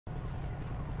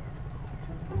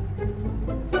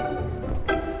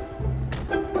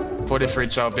43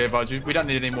 child beer bars. We don't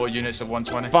need any more units of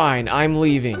 120. Fine, I'm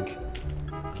leaving.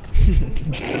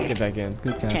 Get back in.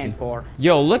 Good copy. 10-4.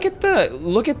 Yo, look at the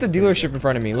dealership in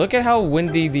front of me. Look at how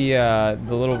windy the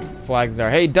little flags are.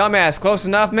 Hey, dumbass, close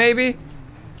enough, maybe?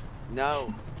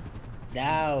 No.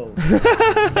 No.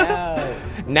 No.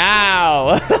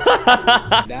 No.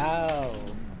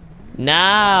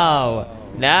 No.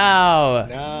 No. No.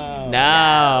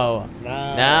 No.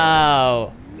 No.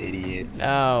 No. Idiot.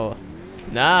 No.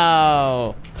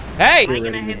 No. Hey! Am I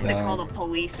gonna have to call the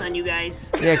police on you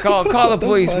guys? Yeah, call the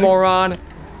police, moron.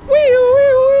 Wee.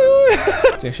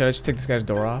 Should I just take this guy's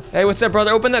door off? Hey, what's up,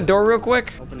 brother? Open that door real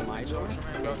quick. Open my door.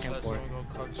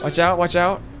 Watch out, watch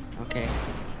out. Okay.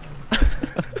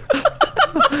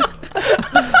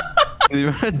 The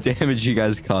amount of damage you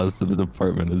guys caused to the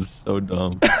department is so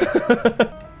dumb.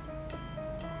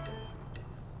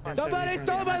 Somebody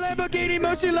stole my Lamborghini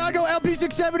Murcielago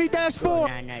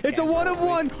LP670-4. It's a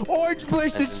one-of-one orange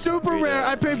bliss. It's super rare.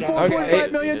 I paid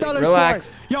 $4.5 million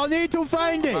relax. for it. Y'all need to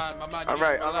find it. All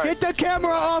right. Get the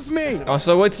camera off me. Oh,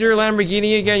 so what's your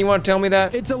Lamborghini again? You want to tell me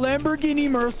that? It's a Lamborghini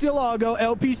Murcielago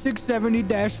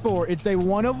LP670-4. It's a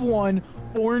one-of-one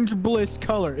orange bliss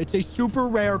color. It's a super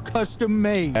rare custom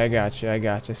made. I got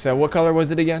you. So what color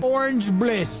was it again? Orange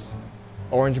bliss.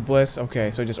 Orange bliss.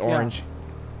 Okay, so just orange.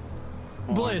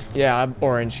 Bliss. Yeah,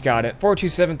 orange. Got it.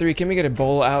 4273. Can we get a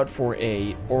bowl out for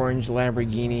a orange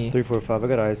Lamborghini? 345. I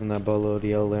got eyes on that Bolo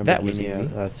DL That was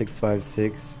Lamborghini at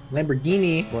 656.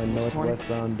 Lamborghini. Going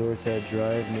northwestbound Dorset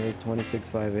Drive, nearest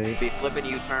 2658. Be flipping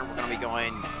U-turn. We're gonna be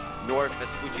going north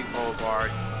Vespucci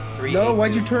Boulevard. No,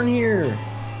 why'd you turn here?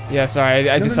 Yeah, sorry.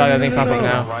 I just saw that thing pop up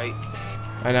now. Right.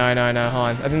 I know. Hold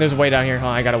on. I think there's a way down here.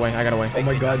 Hold on. I got a way. Oh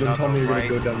my god, don't tell me you're gonna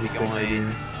go down this thing right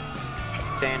here.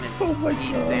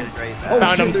 East San Andreas.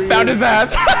 Found his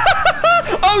ass.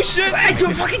 Oh shit!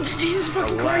 Jesus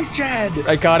fucking Christ, Chad!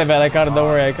 I caught it, man. Don't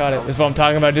worry, I caught it. This is what I'm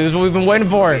talking about, dude. This is what we've been waiting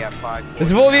for. This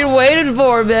is what we've been waiting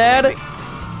for, man.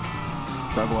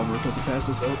 Drive along, we're supposed to pass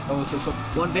this. Oh, so.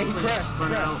 One big crash.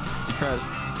 He crashed.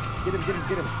 Get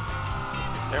him.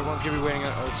 Everyone's gonna be waiting on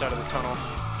the other side of the tunnel.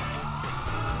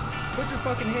 Put your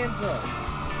fucking hands up.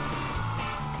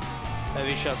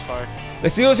 Heavy shots fired.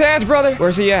 Let's see those hands, brother.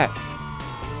 Where's he at?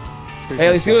 Hey,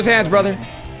 let's see those hands, brother.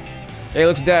 Hey,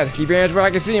 looks dead. Keep your hands where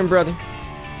I can see him, brother.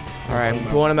 All right, I'm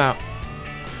pulling him out.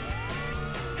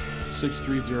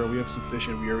 630, we have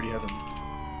sufficient. We already have him.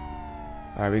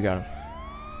 All right, we got him.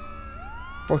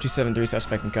 4273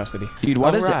 suspect in custody. Dude,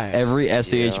 why does every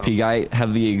SAHP guy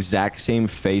have the exact same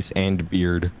face and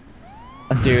beard?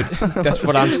 Dude, that's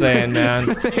what I'm saying,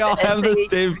 man. They all have the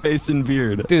same face and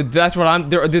beard. Dude, that's what I'm.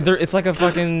 It's like a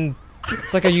fucking.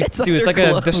 It's like a. Dude, it's like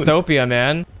a dystopia,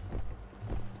 man.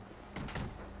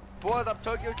 Boys, I'm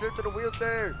Tokyo Drift in a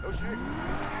wheelchair. Oh shit.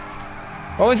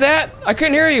 What was that? I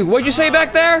couldn't hear you. What'd you say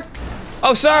back there?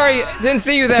 Oh, sorry. Didn't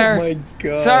see you there. Oh my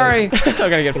god. Sorry. I'm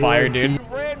gonna get fired, dude. You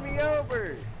ran me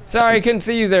over. Sorry, couldn't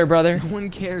see you there, brother. No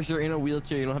one cares. You're in a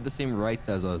wheelchair. You don't have the same rights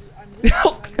as us.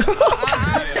 Oh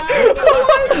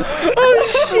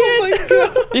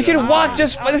shit! You can walk.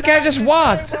 This guy just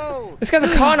walked. This guy's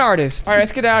a con artist. All right,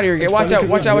 let's get out of here. Watch out!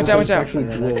 Watch out!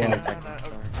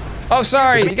 Oh,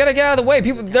 sorry. You gotta get out of the way.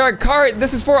 People, there are cars.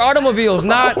 This is for automobiles,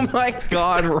 not. Oh my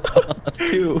god, Ross,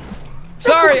 too.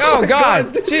 Sorry. Oh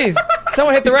god. Jeez.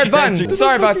 Someone hit the red button.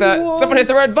 Sorry about that. Someone hit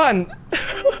the red button.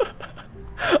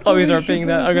 Oh, these are pinging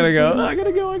that. I gotta go.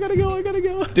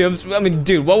 Dude,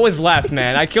 dude, what was left,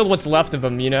 man? I killed what's left of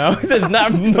them, you know? There's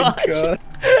not much.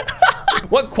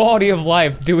 What quality of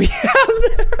life do we have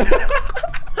there?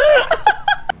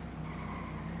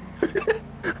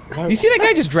 Do you see that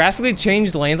guy just drastically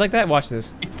changed lanes like that? Watch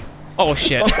this. Oh,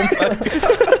 shit.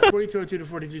 4202 to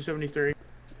 4273.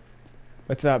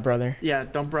 What's up, brother? Yeah,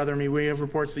 don't brother me. We have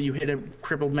reports that you hit a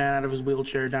crippled man out of his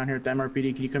wheelchair down here at the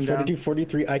MRPD. Can you come down?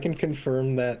 4243, I can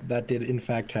confirm that did in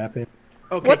fact happen.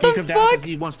 Okay, what can you the come down fuck? because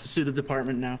he wants to sue the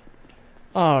department now.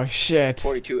 Oh, shit.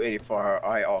 4284,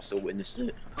 I also witnessed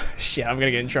it. Shit, I'm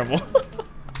gonna get in trouble.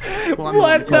 Well,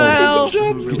 What the hell? We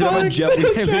should have a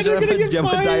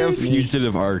Jebediah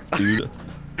fugitive arc, dude.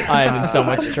 I am in so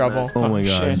much trouble. Oh my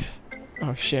god. Shit.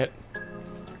 Oh, shit.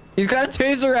 He's got a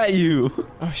taser at you.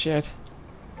 Oh, shit.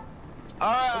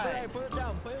 Alright. Put it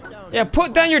down. Yeah,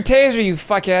 put down your taser, you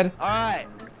fuckhead. Alright.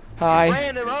 Hi.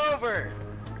 Ran him over.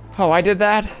 Oh, I did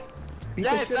that?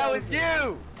 Yes, that was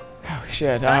you. Oh,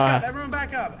 shit. Everyone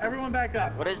back up. Everyone back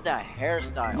up. What is that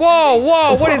hairstyle?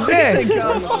 Whoa, what is this?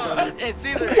 It's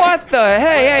either What the?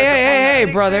 Hey,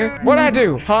 brother. What'd I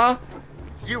do, huh?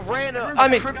 You ran a I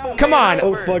mean, come on.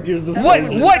 Oh fuck, here's the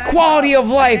What quality of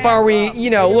life are we, you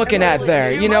know, looking at there?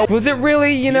 You know, was it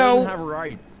really, you know?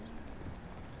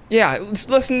 Yeah, let's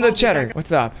listen to Cheddar.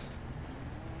 What's up?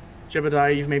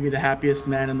 Jebediah, you've made me the happiest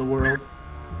man in the world.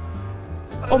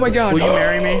 Oh my God. Will you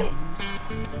marry me?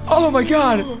 Oh my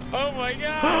God. Oh my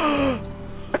god.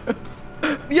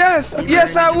 Yes,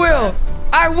 yes, I will.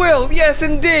 I will. Yes,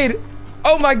 indeed.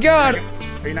 Oh my God.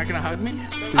 Are you not gonna hug me?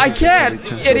 I can't,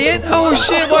 idiot. Oh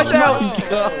shit, watch out.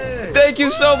 Thank you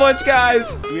so much,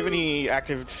 guys. Do you have any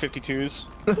active 52s?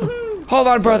 Hold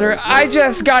on, brother. I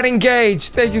just got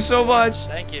engaged. Thank you so much.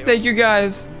 Thank you. Thank you,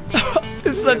 guys.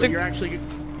 It's such a... You're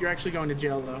actually going to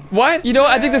jail though. What? You know,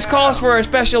 I think this calls for a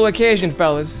special occasion,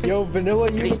 fellas. Yo, vanilla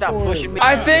unicorn. Stop pushing me.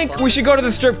 I think we should go to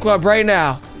the strip club right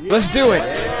now. Let's do it.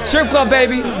 Strip club,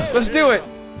 baby. Let's do it.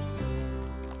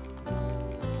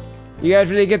 You guys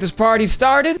ready to get this party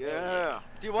started? Yeah.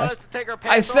 Do you want us to take our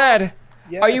pants I said,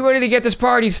 Yes. are you ready to get this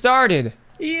party started?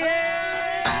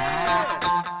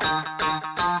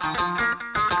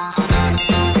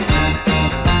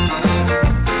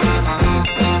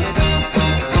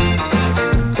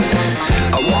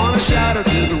 Shout out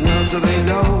to the world so they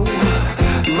know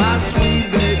my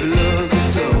sweet baby loves me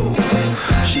so.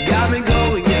 She got me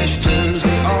going, yeah, she turns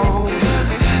me on.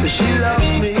 And she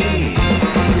loves me,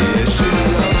 yeah, she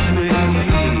loves me,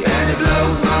 and it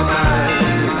blows my mind.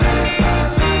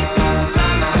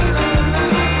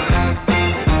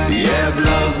 Yeah, it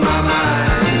blows my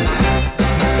mind.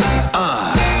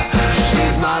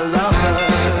 She's my lover.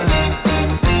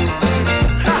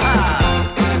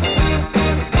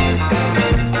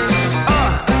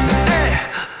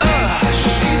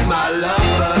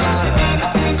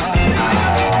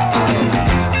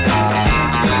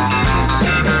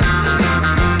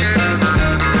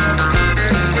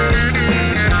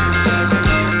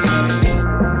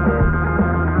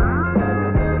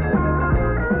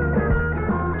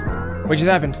 What just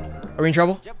happened? Are we in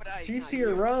trouble? She's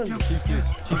here, run.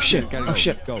 Oh shit, oh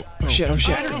shit, Go. oh shit, oh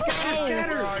shit.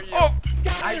 Oh!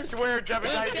 I swear,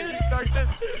 Jebediah, if you start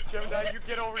this, Jebediah, you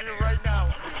get over here right now.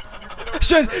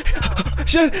 Shit!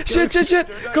 Shit!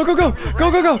 Go! Come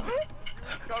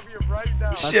here right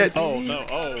now. Shit! Oh no!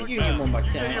 Oh. You need one more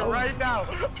Come here right now.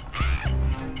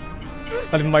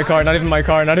 Not even my car, not even my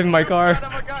car, not even my car. Oh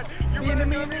my god. You better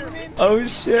come here. Oh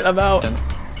shit, I'm out.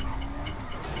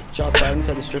 Shots fired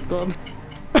inside the strip club.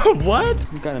 What?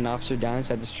 We got an officer down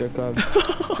inside the strip club.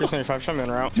 375, show me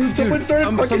en route. Dude, someone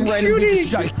started fucking shooting.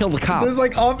 Killed the cop. There's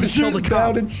like officers the cop.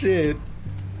 down and shit.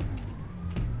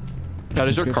 God,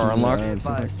 is your car unlocked?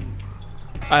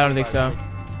 I don't think so.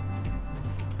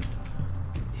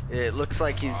 It looks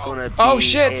like he's gonna be Oh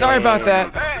shit, sorry about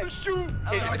that. Hey, shoot!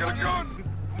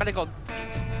 Medical.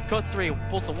 Code 3,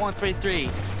 postal 133.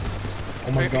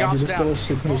 Oh my god, there's still a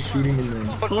shit ton of shooting in there.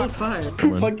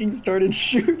 Who fucking started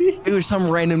shooting? It was some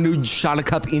random dude shot a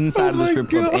cup inside of the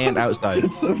strip club and outside.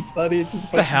 It's so funny. It's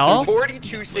just The hell?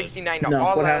 4269 to No,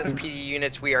 all what happened? LSPD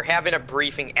units. We are having a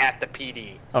briefing at the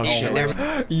PD. Oh shit. There's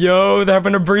Yo, they're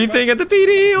having a briefing at the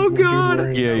PD. Oh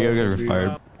god. Yeah, you guys are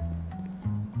fired.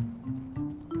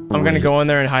 I'm gonna go in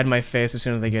there and hide my face as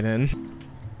soon as they get in.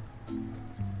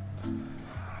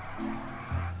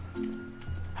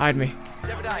 Hide me.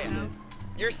 Jebediah,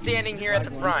 you're standing here at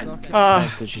the front.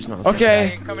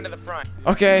 Okay. You're coming to the front.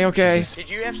 Okay. Did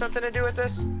you have something to do with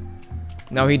this?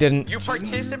 No, he didn't. You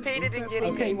participated in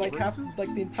getting Okay, naked. like half,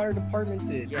 like the entire department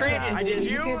did. Brandon, I did.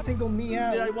 You can't single me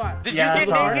out. Did I what? Did Yeah, you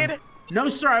get sorry. naked? No,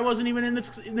 sir. I wasn't even in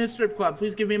this strip club.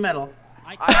 Please give me a medal.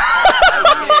 Alright,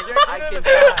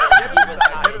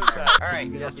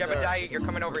 Jebediah, you're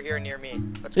coming over here near me.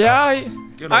 Let's Yeah,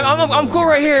 I'm cool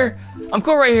right here. I'm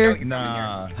cool right here.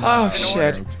 Nah. Oh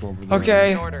shit.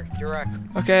 Okay. In order, direct.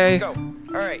 Okay. Let's go.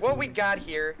 Alright, what we got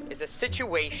here is a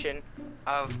situation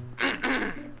of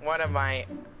one of my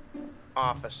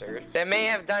officers that may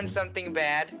have done something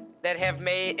bad that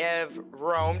may have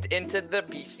roamed into the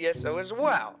BCSO as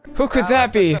well. Who could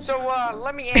that be? So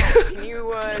let me ask, can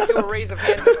you do a raise of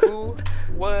hands of who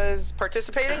was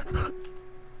participating?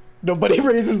 Nobody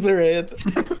raises their hand.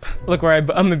 Look where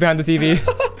I'm behind the TV.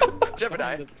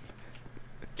 Jebediah.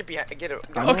 Get it.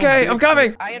 Okay, I'm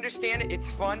coming. I understand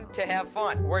it's fun to have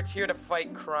fun. We're here to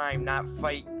fight crime, not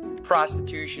fight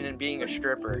prostitution and being a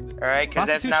stripper. All right, because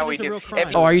that's not what we do.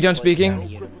 Oh, are you done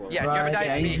speaking? Yeah,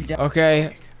 Jebediah speak.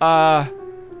 Okay.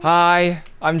 Hi,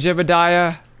 I'm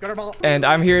Jebediah, and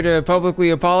I'm here to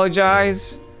publicly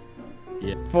apologize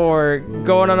for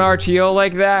going on RTO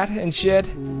like that and shit,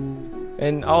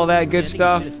 and all that good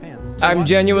stuff. I'm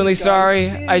genuinely sorry.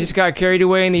 I just got carried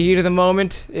away in the heat of the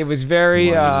moment. It was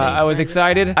very, I was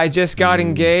excited. I just got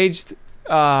engaged,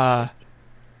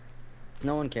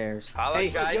 No one cares.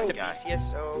 Apologize to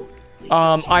BCSO.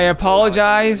 I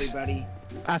apologize.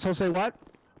 Asshole, say what?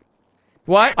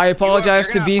 What? I apologize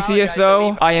to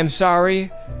BCSO. I am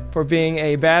sorry for being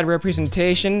a bad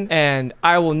representation, and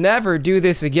I will never do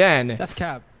this again. That's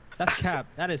cap. That's cap.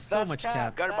 That is so much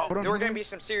cap. There are going to be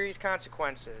some serious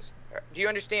consequences. Do you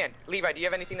understand? Levi, do you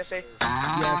have anything to say?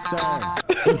 Yes, sir.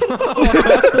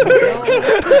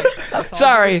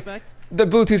 Sorry, the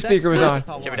Bluetooth speaker was on.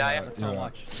 Jebediah? Let's all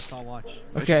watch. Let's all watch.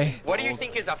 Okay. What do you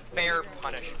think is a fair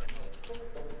punishment?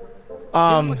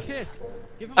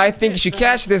 I think you should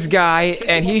catch this guy,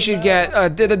 and he should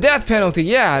get the death penalty.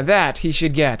 Yeah, that he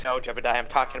should get. No, Jebediah, I'm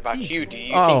talking about you. Do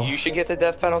you think you should get the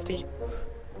death penalty?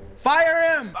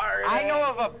 Fire him! I know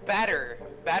of a better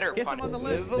Kiss him on the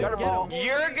lips. punishment.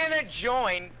 You're gonna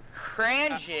join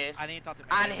Cranges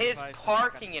on his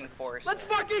parking enforcement. Let's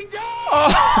fucking go!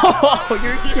 Oh,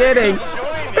 you're kidding.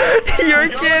 You're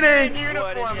kidding.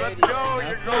 Let's go,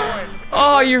 you're going.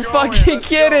 Oh, you're fucking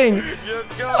kidding.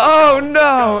 Oh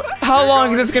no. How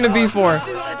long is this gonna be for?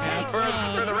 For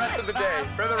the rest of the day.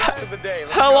 For the rest of the day.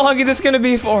 How long is this gonna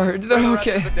be for?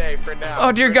 Okay.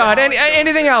 Oh dear God.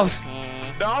 Anything else?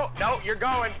 No, you're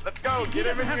going. Let's go. Get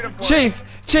him in uniform.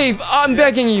 Chief, I'm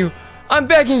begging you. I'm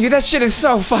begging you. That shit is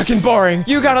so fucking boring.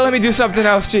 You gotta let me do something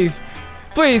else, Chief.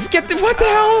 Please, what the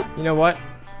hell? You know what?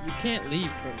 You can't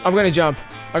leave from I'm gonna jump.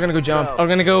 I'm gonna go jump. I'm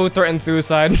gonna go threaten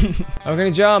suicide. I'm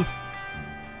gonna jump.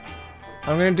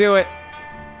 I'm gonna do it.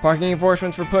 Parking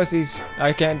enforcement's for pussies.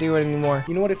 I can't do it anymore.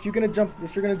 You know what? If you're gonna jump,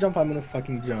 I'm gonna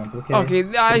fucking jump. Okay.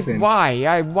 Okay. Why?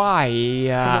 Come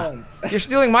on. You're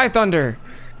stealing my thunder.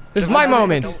 This is my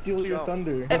moment. Don't steal your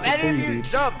thunder. If any of you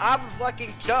jump, I'm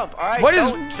fucking jump. All right.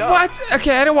 What?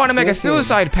 Okay, I don't want to make a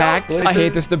suicide pact. I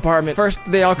hate this department. First,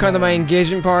 they all come to my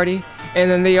engagement party, and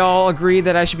then they all agree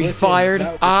that I should be fired.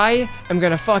 I am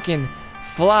gonna fucking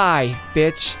fly,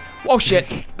 bitch. Oh shit.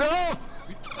 No.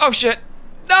 Oh shit.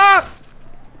 No.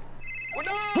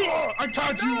 I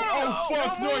caught you! Oh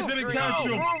fuck! No, I didn't catch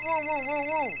you!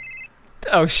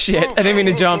 Oh shit! I didn't mean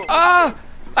to jump. Ah!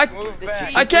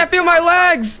 I can't feel my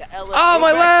legs! Oh,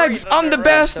 my legs! I'm the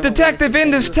best detective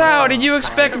in this town, and you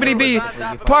expect me to be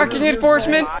parking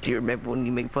enforcement? Do you remember when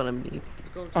you make fun of me?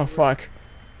 Oh fuck.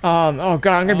 Oh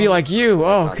god, I'm gonna be like you.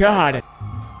 Oh god.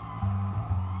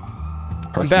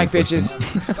 I'm back, bitches.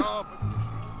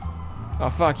 Oh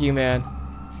fuck you, man.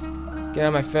 Get out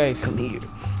of my face. Come here.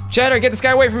 Chadoy, get this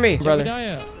guy away from me, brother.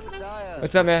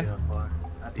 What's up, man?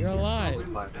 You're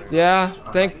alive. Yeah,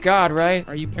 thank God, right?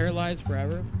 Are you paralyzed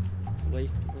forever?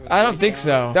 I don't think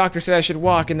so. Doctor said I should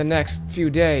walk in the next few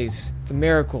days. It's a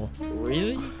miracle.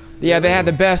 Really? Yeah, they had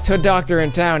the best hood doctor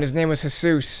in town. His name was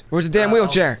Jesus. Where's the damn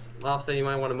wheelchair? Officer, you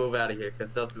might want to move out of here,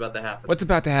 because stuff's about to happen. What's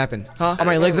about to happen? Huh? Are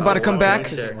my legs about to come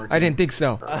back? I didn't think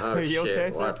so. Oh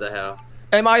shit, what the hell?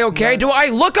 Am I okay? Do I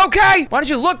look okay? Why don't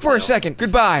you look for a second?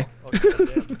 Goodbye.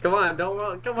 Come on, don't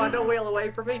wheel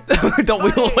away from me. Don't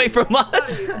wheel away from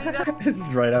us.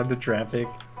 Just right onto traffic.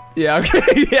 Yeah,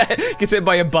 okay. Yeah, gets hit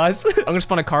by a bus. I'm gonna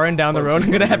spawn a car in down the road.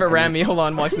 I'm gonna have it ram me. Hold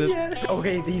on, watch this. Yeah.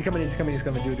 Okay, he's coming.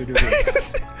 Do.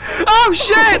 Oh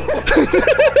shit!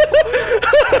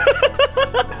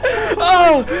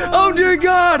 Oh dear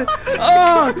God!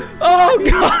 Oh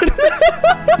God!